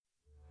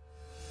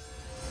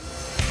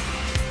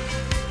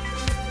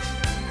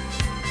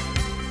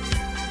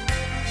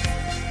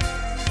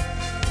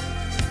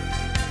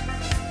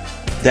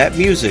That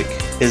music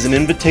is an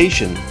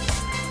invitation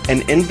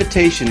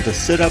to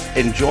sit up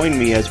and join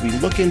me as we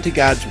look into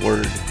God's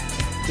Word.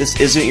 This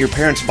isn't your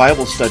parents'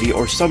 Bible study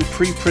or some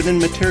pre-printed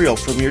material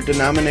from your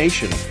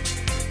denomination.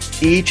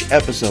 Each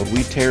episode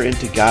we tear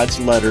into God's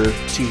letter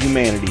to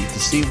humanity to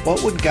see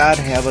what would God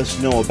have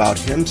us know about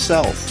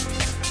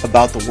Himself,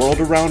 about the world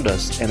around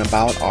us, and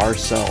about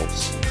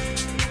ourselves.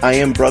 I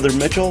am Brother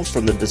Mitchell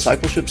from the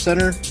Discipleship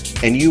Center,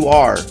 and you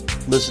are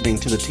listening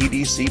to the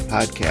TDC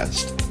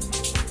Podcast.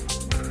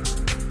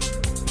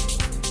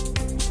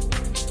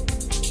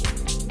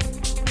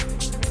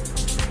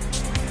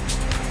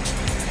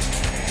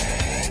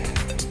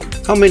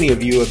 How many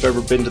of you have ever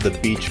been to the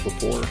beach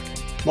before?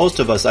 Most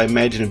of us, I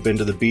imagine, have been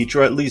to the beach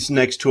or at least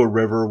next to a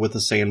river with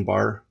a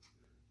sandbar.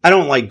 I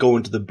don't like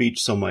going to the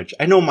beach so much.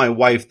 I know my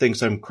wife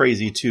thinks I'm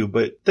crazy too,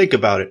 but think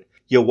about it.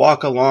 You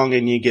walk along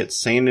and you get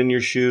sand in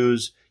your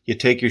shoes. You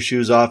take your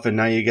shoes off and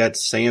now you got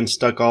sand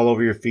stuck all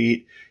over your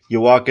feet.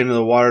 You walk into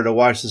the water to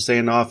wash the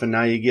sand off and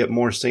now you get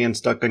more sand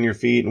stuck on your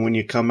feet. And when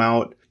you come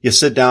out, you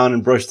sit down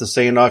and brush the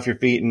sand off your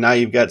feet and now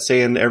you've got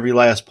sand every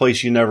last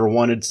place you never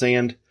wanted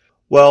sand.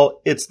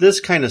 Well, it's this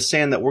kind of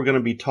sand that we're going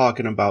to be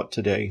talking about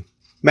today.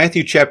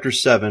 Matthew chapter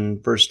 7,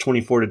 verse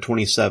 24 to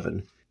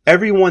 27.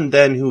 Everyone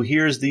then who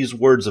hears these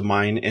words of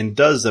mine and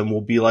does them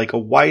will be like a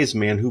wise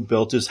man who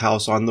built his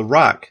house on the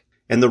rock.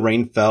 And the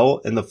rain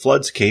fell, and the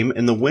floods came,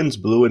 and the winds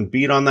blew and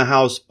beat on the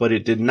house, but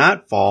it did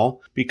not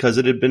fall, because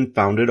it had been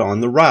founded on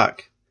the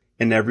rock.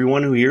 And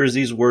everyone who hears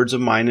these words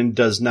of mine and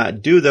does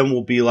not do them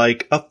will be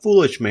like a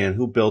foolish man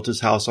who built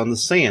his house on the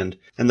sand.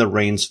 And the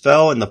rains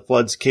fell, and the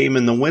floods came,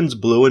 and the winds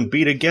blew and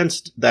beat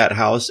against that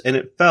house, and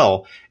it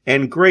fell.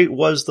 And great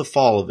was the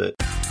fall of it.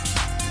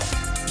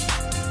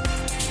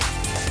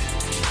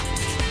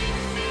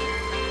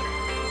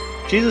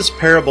 Jesus'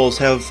 parables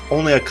have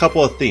only a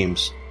couple of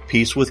themes: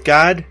 peace with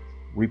God,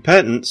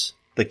 repentance,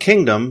 the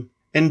kingdom,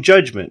 and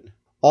judgment.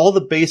 All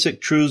the basic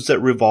truths that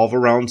revolve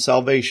around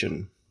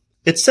salvation.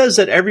 It says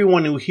that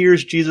everyone who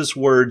hears Jesus'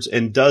 words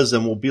and does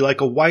them will be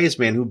like a wise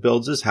man who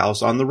builds his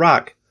house on the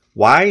rock.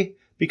 Why?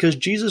 Because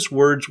Jesus'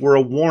 words were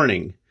a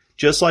warning.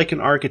 Just like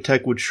an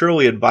architect would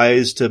surely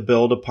advise to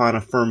build upon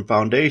a firm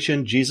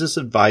foundation, Jesus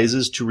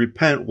advises to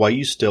repent while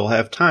you still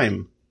have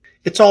time.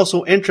 It's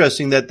also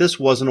interesting that this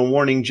wasn't a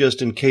warning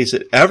just in case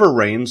it ever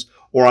rains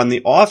or on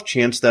the off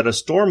chance that a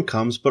storm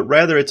comes, but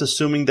rather it's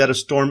assuming that a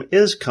storm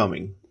is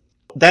coming.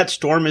 That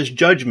storm is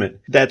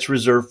judgment that's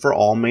reserved for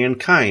all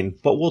mankind,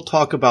 but we'll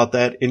talk about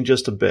that in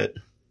just a bit.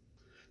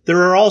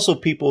 There are also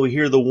people who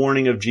hear the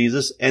warning of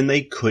Jesus and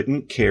they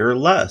couldn't care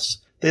less.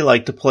 They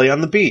like to play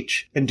on the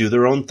beach and do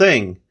their own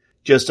thing.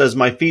 Just as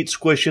my feet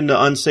squish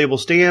into unstable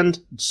sand,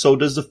 so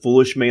does the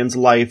foolish man's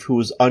life who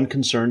is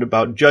unconcerned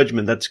about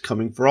judgment that's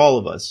coming for all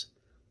of us.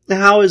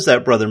 Now, how is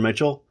that, Brother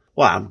Mitchell?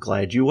 Well, I'm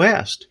glad you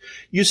asked.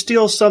 You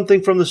steal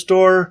something from the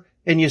store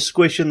and you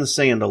squish in the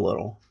sand a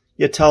little.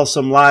 You tell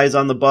some lies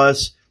on the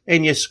bus,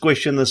 and you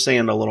squish in the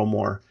sand a little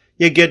more.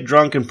 You get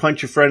drunk and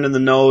punch your friend in the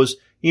nose,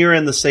 you're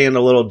in the sand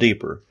a little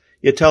deeper.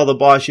 You tell the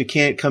boss you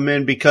can't come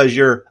in because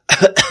you're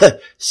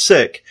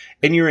sick,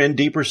 and you're in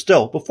deeper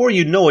still. Before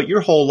you know it,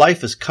 your whole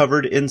life is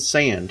covered in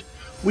sand.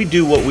 We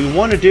do what we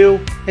want to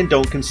do and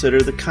don't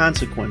consider the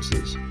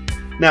consequences.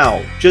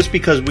 Now, just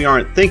because we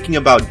aren't thinking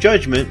about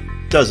judgment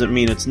doesn't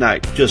mean it's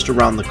not just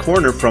around the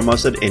corner from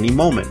us at any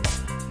moment.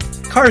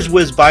 Cars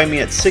whiz by me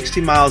at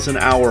 60 miles an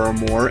hour or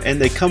more, and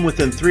they come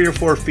within 3 or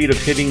 4 feet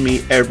of hitting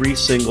me every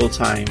single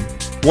time.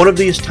 One of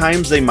these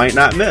times they might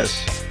not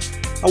miss.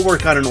 I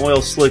work on an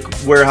oil slick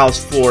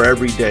warehouse floor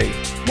every day.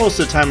 Most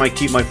of the time I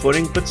keep my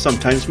footing, but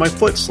sometimes my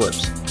foot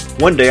slips.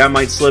 One day I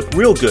might slip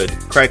real good,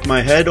 crack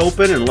my head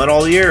open and let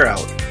all the air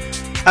out.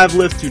 I've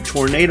lived through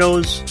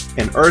tornadoes,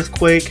 an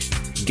earthquake,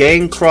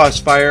 gang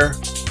crossfire,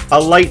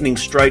 a lightning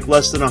strike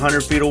less than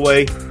 100 feet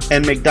away,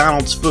 and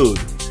McDonald's food.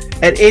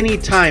 At any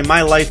time,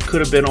 my life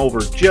could have been over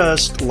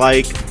just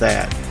like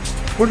that.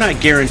 We're not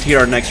guaranteed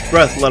our next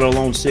breath, let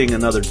alone seeing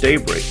another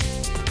daybreak.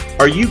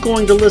 Are you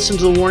going to listen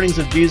to the warnings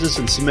of Jesus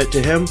and submit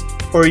to Him,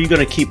 or are you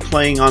going to keep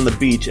playing on the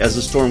beach as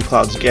the storm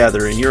clouds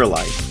gather in your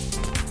life?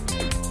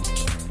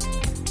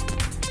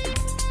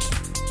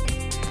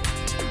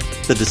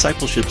 The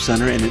Discipleship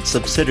Center and its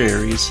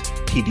subsidiaries,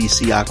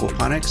 TDC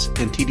Aquaponics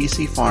and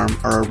TDC Farm,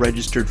 are a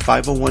registered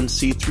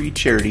 501c3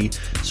 charity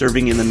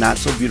serving in the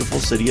not-so-beautiful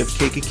city of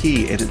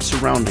Kankakee and its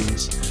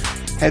surroundings.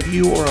 Have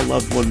you or a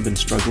loved one been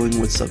struggling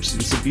with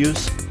substance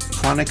abuse,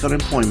 chronic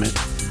unemployment,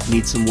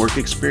 need some work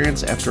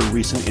experience after a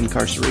recent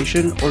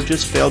incarceration, or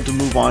just failed to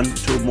move on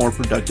to a more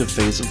productive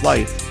phase of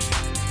life?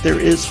 There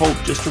is hope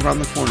just around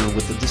the corner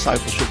with the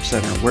Discipleship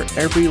Center, where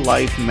every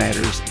life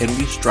matters and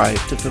we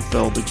strive to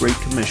fulfill the Great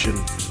Commission,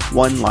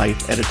 one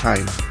life at a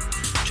time.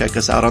 Check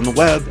us out on the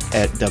web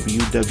at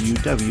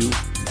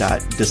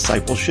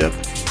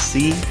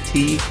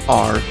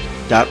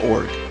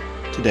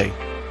www.discipleshipctr.org today.